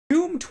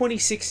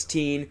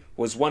2016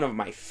 was one of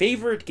my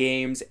favorite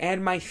games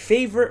and my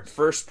favorite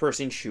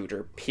first-person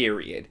shooter,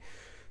 period.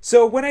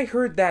 So when I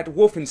heard that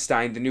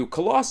Wolfenstein: The New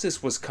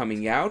Colossus was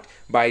coming out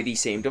by the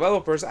same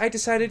developers, I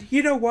decided,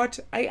 you know what,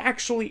 I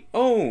actually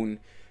own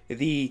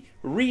the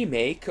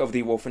remake of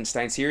the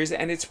Wolfenstein series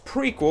and its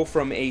prequel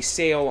from a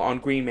sale on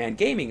Green Man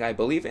Gaming, I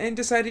believe, and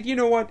decided, you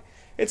know what,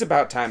 it's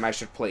about time I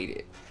should play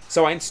it.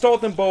 So I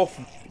installed them both,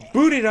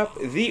 booted up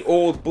the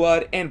old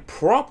blood, and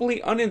promptly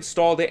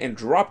uninstalled it and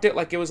dropped it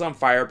like it was on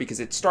fire because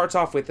it starts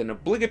off with an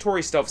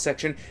obligatory stealth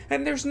section,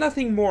 and there's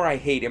nothing more I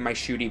hate in my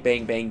shooty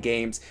bang bang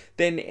games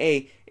than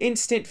a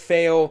instant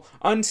fail,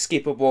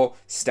 unskippable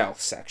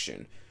stealth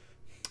section.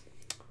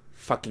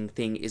 Fucking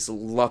thing is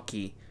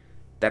lucky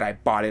that I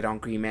bought it on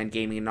Green Man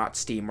Gaming and not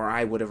Steam, or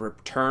I would have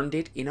returned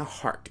it in a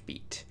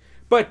heartbeat.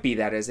 But be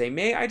that as it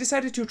may, I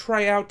decided to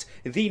try out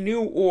the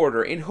New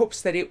Order in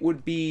hopes that it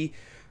would be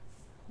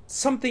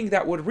something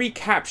that would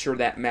recapture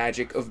that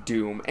magic of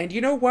Doom. And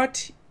you know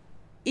what?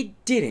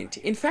 It didn't.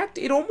 In fact,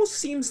 it almost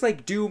seems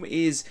like Doom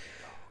is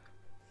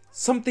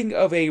something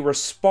of a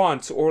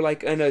response or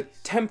like an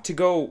attempt to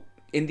go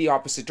in the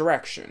opposite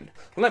direction.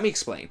 Let me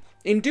explain.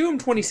 In Doom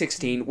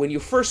 2016, when you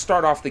first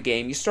start off the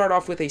game, you start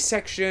off with a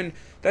section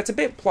that's a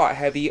bit plot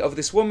heavy of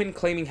this woman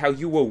claiming how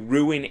you will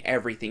ruin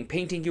everything,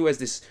 painting you as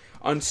this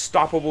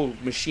unstoppable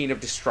machine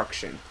of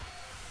destruction.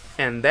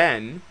 And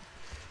then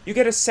you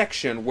get a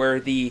section where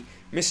the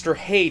Mr.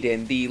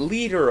 Hayden, the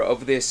leader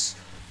of this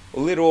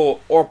little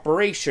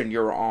operation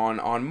you're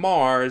on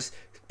Mars,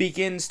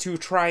 begins to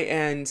try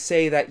and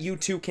say that you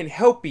two can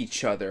help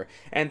each other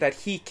and that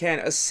he can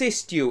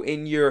assist you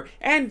in your...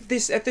 And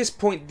at this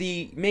point,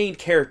 the main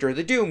character,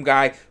 the Doom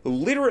guy,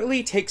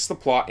 literally takes the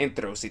plot and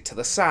throws it to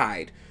the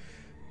side.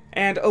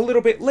 And a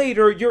little bit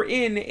later, you're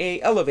in an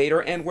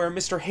elevator and where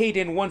Mr.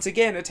 Hayden once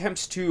again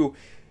attempts to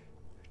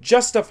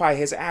justify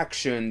his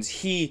actions,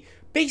 he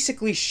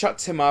basically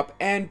shuts him up,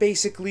 and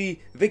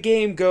basically the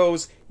game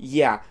goes,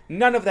 yeah,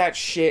 none of that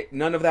shit,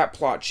 none of that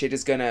plot shit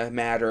is gonna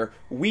matter.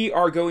 We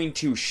are going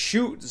to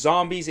shoot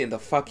zombies in the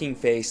fucking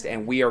face,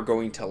 and we are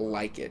going to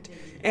like it.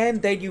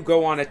 And then you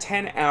go on a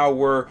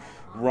 10-hour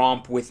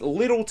romp with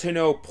little to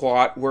no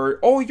plot, where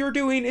all you're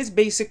doing is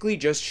basically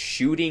just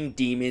shooting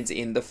demons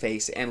in the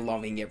face and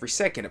loving every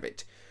second of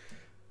it.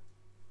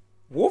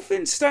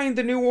 Wolfenstein: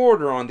 The New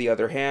Order, on the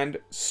other hand,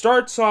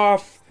 starts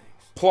off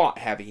plot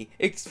heavy.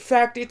 In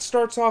fact, it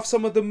starts off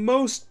some of the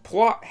most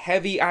plot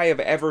heavy I have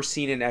ever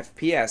seen in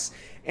FPS,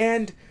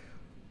 and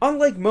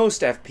unlike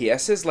most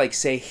FPSs like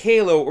say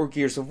Halo or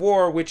Gears of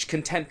War, which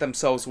content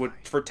themselves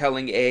for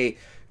telling a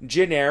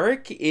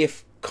generic,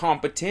 if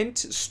competent,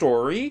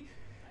 story,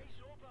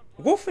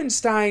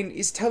 Wolfenstein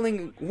is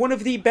telling one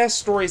of the best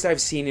stories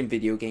I've seen in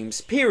video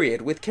games,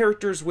 period, with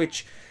characters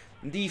which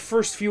the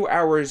first few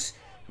hours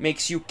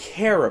makes you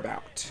care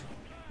about.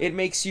 It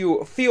makes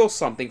you feel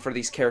something for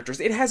these characters.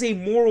 It has a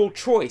moral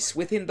choice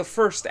within the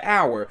first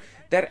hour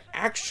that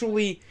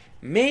actually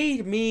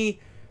made me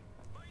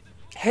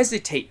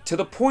hesitate to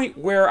the point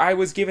where I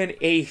was given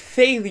a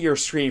failure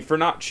screen for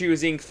not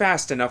choosing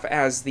fast enough,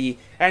 as the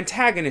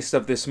antagonist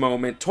of this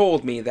moment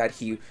told me that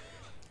he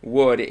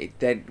would,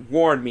 that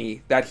warned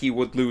me that he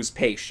would lose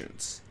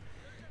patience.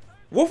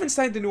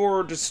 Wolfenstein: The New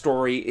Order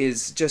story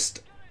is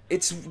just,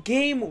 it's a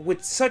game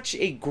with such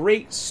a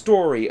great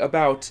story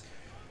about,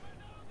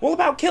 well,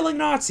 about killing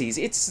Nazis.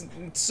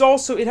 It's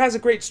also, it has a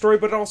great story,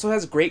 but it also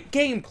has great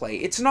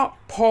gameplay. It's not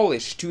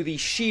polished to the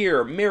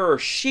sheer mirror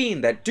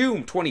sheen that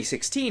Doom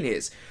 2016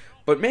 is,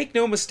 but make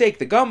no mistake,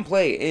 the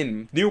gunplay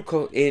in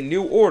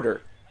New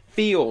Order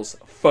feels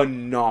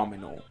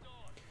phenomenal.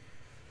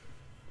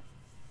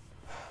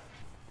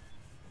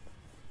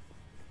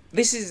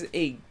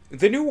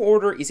 The New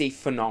Order is a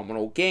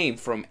phenomenal game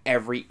from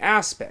every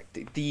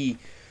aspect. The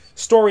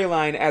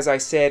storyline, as I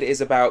said,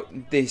 is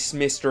about this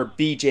Mr.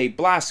 B.J.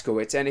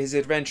 Blazkowicz and his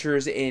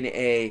adventures in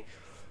a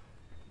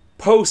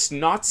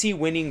post-Nazi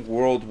winning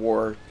World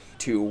War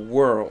II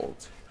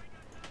world.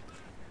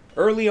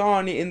 Early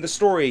on in the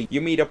story,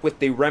 you meet up with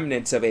the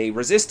remnants of a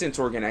resistance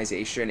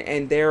organization,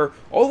 and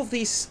all of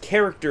these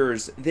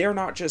characters, they're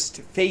not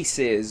just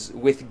faces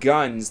with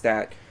guns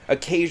that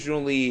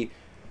occasionally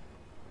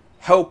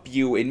help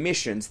you in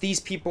missions.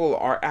 These people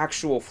are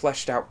actual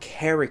fleshed out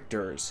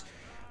characters.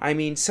 I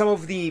mean, some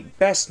of the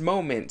best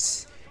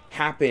moments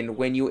happen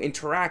when you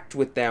interact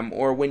with them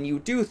or when you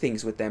do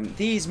things with them.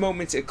 These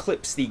moments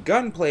eclipse the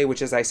gunplay,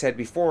 which, as I said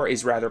before,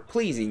 is rather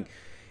pleasing.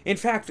 In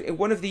fact,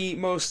 one of the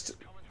most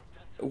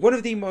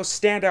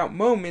standout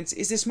moments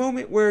is this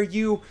moment where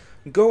you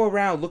go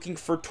around looking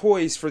for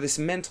toys for this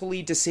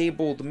mentally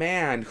disabled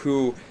man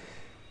who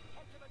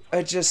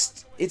it's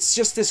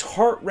just this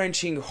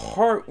heart-wrenching,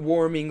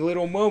 heartwarming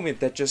little moment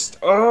that just,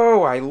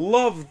 oh, I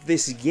love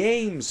this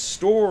game's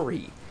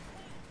story.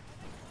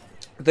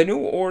 The New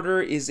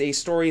Order is a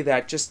story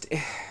that just,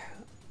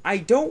 I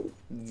don't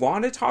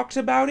want to talk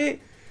about it,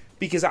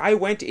 because I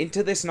went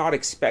into this not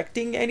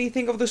expecting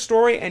anything of the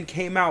story and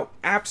came out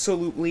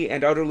absolutely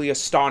and utterly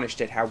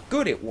astonished at how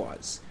good it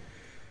was.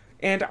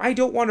 And I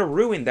don't want to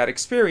ruin that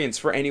experience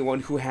for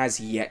anyone who has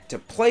yet to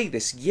play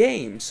this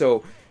game,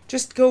 so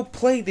just go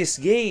play this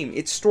game.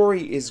 Its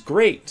story is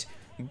great.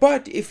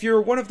 But if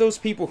you're one of those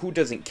people who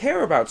doesn't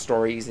care about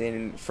stories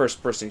in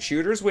first-person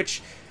shooters,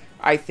 which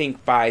I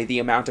think by the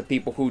amount of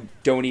people who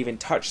don't even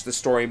touch the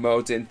story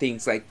modes in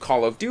things like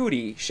Call of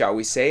Duty, shall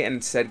we say, and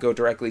instead go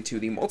directly to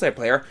the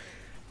multiplayer,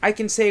 I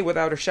can say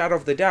without a shadow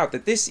of the doubt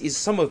that this is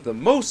some of the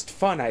most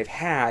fun I've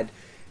had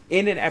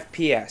in an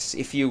FPS,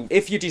 if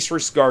you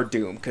disregard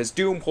Doom, because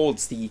Doom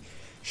holds the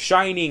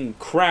shining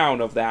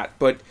crown of that,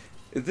 but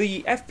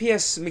the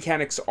FPS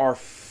mechanics are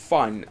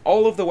fun.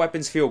 All of the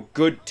weapons feel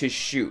good to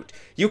shoot.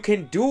 You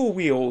can dual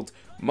wield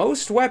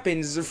most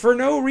weapons for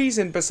no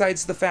reason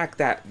besides the fact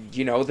that,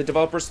 you know, the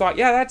developers thought,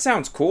 yeah, that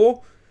sounds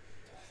cool.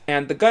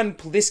 And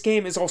this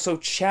game is also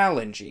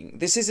challenging.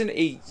 This isn't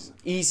a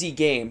easy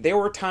game. There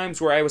were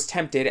times where I was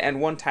tempted, and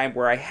one time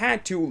where I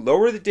had to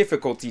lower the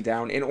difficulty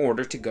down in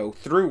order to go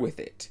through with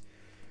it.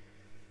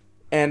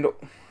 And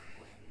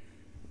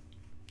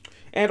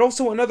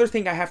also another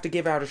thing I have to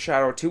give out a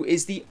shout out to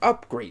is the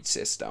upgrade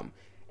system.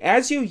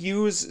 As you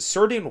use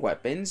certain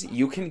weapons,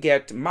 you can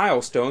get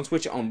milestones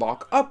which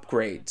unlock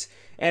upgrades.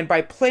 And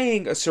by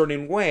playing a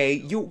certain way,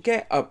 you'll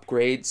get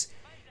upgrades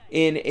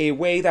in a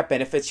way that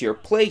benefits your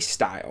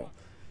playstyle.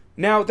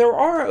 Now, there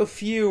are a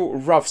few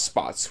rough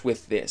spots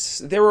with this.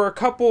 There are a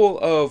couple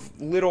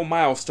of little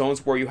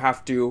milestones where you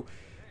have to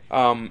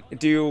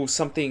do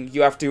something,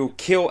 you have to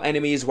kill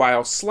enemies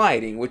while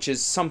sliding, which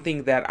is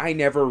something that I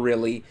never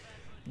really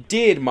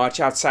did much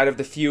outside of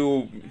the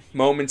few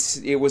moments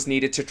it was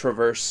needed to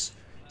traverse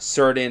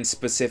certain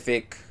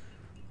specific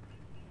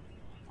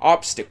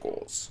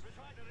obstacles.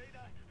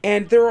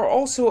 And there are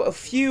also a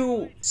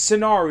few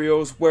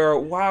scenarios where,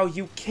 while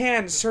you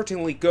can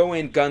certainly go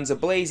in guns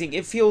a-blazing,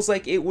 it feels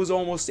like it was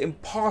almost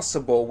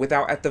impossible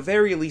without at the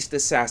very least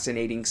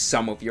assassinating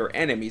some of your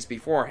enemies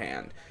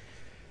beforehand.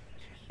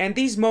 And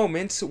these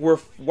moments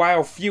were,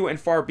 while few and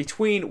far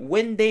between,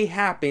 when they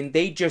happen,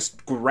 they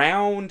just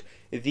ground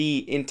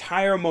the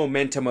entire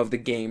momentum of the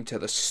game to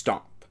the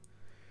stump.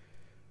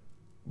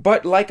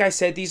 But like I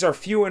said, these are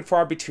few and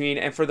far between,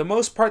 and for the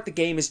most part, the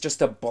game is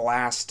just a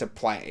blast to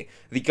play.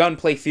 The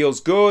gunplay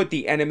feels good,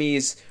 the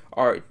enemies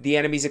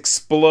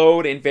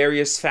explode in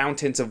various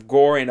fountains of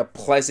gore in a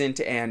pleasant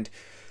and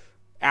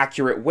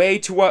accurate way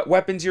to what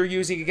weapons you're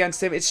using against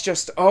them. It's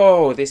just,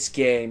 oh,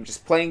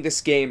 just playing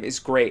this game is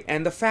great.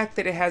 And the fact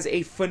that it has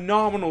a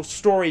phenomenal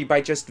story by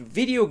just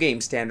video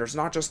game standards,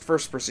 not just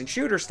first-person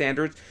shooter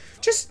standards,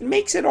 just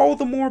makes it all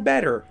the more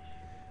better.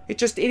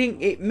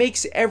 It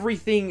makes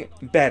everything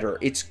better.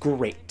 It's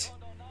great.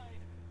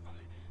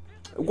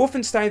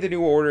 Wolfenstein: The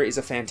New Order is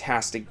a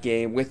fantastic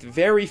game with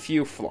very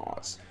few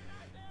flaws.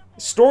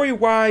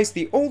 Story-wise,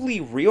 the only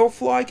real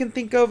flaw I can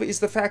think of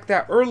is the fact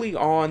that early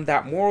on,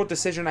 that moral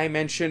decision I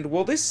mentioned,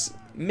 well, this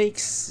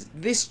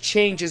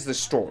changes the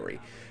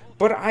story.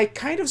 But I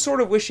kind of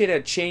sort of wish it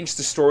had changed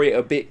the story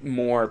a bit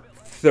more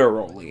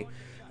thoroughly.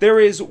 There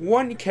is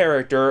one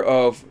character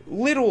of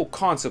little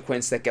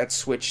consequence that gets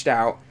switched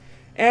out,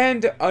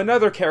 and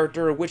another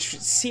character which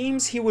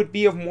seems he would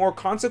be of more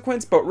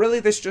consequence, but really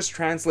this just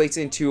translates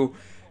into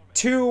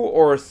 2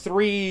 or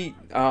 3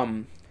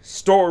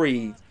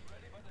 story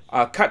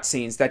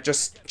cutscenes that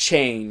just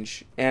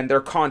change, and their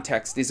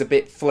context is a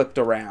bit flipped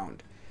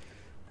around.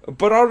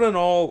 But all in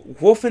all,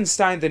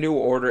 Wolfenstein: The New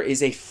Order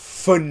is a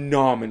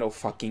phenomenal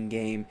fucking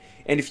game.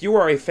 And if you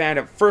are a fan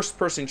of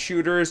first-person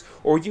shooters,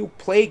 or you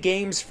play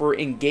games for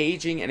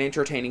engaging and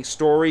entertaining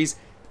stories,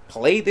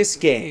 play this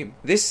game.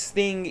 This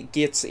thing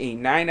gets a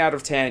 9 out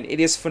of 10. It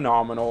is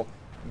phenomenal.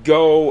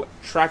 Go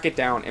track it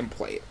down and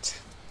play it.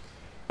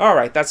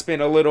 Alright, that's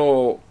been a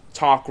little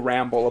talk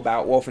ramble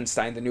about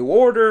Wolfenstein: The New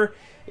Order.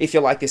 If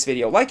you like this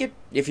video, like it.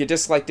 If you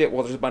disliked it,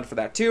 well, there's a button for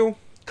that too.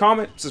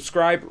 Comment,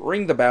 subscribe,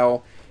 ring the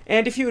bell.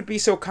 And if you would be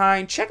so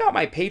kind, check out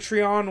my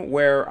Patreon,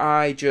 where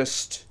I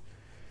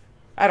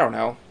don't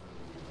know,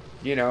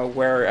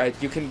 where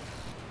you can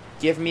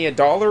give me $1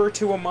 or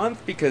 $2 a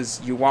month because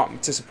you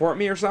want to support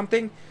me or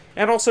something.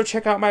 And also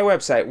check out my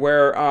website,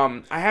 where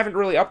I haven't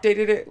really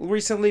updated it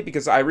recently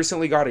because I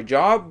recently got a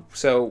job,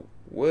 so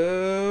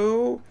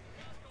whoa.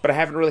 But I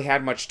haven't really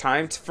had much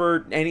time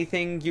for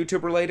anything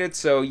YouTube related,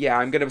 so yeah,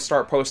 I'm going to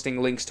start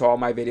posting links to all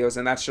my videos,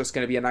 and that's just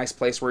going to be a nice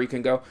place where you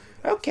can go,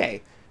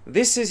 okay,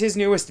 this is his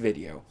newest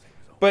video.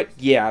 But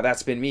yeah,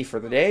 that's been me for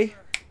the day.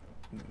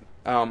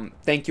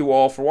 Thank you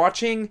all for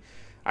watching.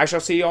 I shall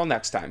see you all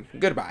next time.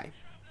 Goodbye.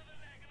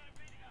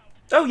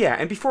 Oh yeah,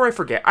 and before I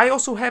forget, I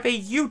also have a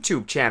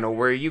YouTube channel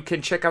where you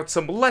can check out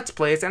some Let's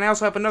Plays, and I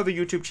also have another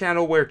YouTube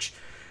channel where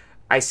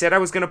I said I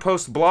was going to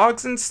post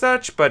blogs and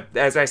such, but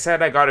as I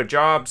said, I got a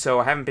job, so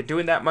I haven't been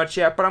doing that much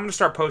yet, but I'm going to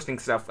start posting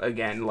stuff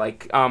again.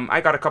 Like,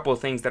 I got a couple of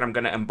things that I'm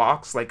going to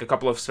unbox, like a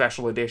couple of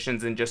special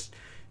editions and just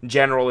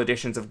general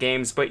editions of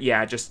games, but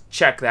yeah, just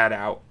check that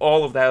out.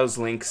 All of those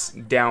links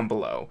down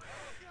below.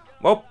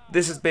 Well,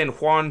 this has been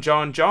Juan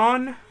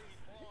John,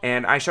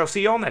 and I shall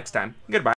see you all next time. Goodbye.